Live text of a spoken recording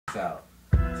Out.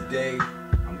 Today,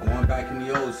 I'm going back in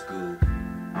the old school.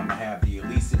 I'm gonna have the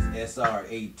Alesis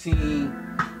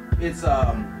SR18. It's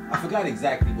I forgot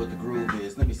exactly what the groove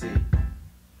is. Let me see.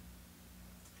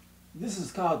 This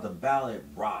is called the Ballad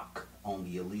Rock on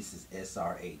the Alesis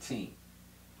SR18.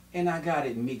 And I got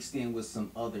it mixed in with some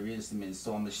other instruments,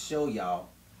 so I'm gonna show y'all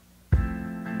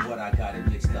what I got it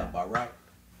mixed up, alright?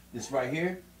 This right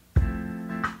here.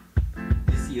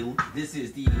 This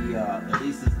is the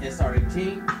Alesis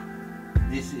SR18.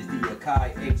 This is the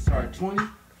Akai XR20.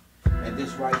 And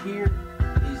this right here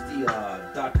is the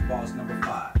Dr. Boss number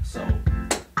 5. So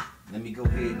let me go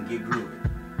ahead and get grooving.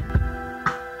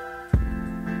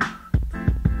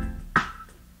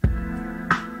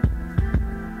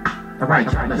 Alright,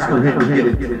 let's go ahead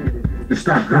and get it. Let's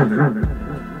start grooving.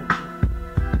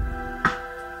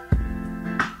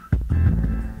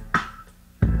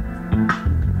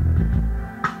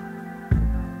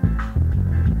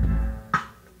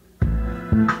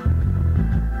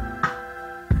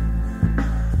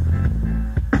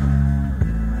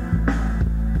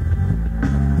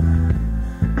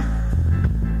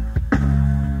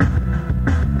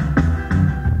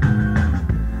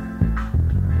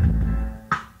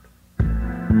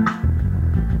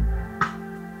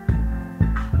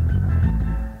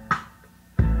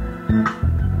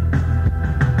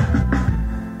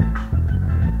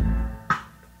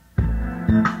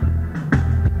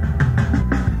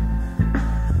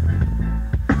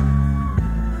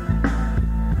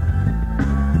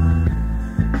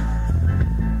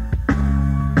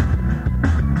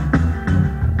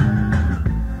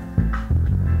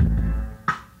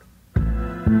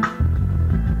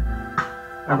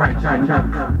 Alright, try to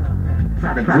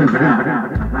groove it out.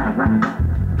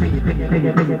 Take it.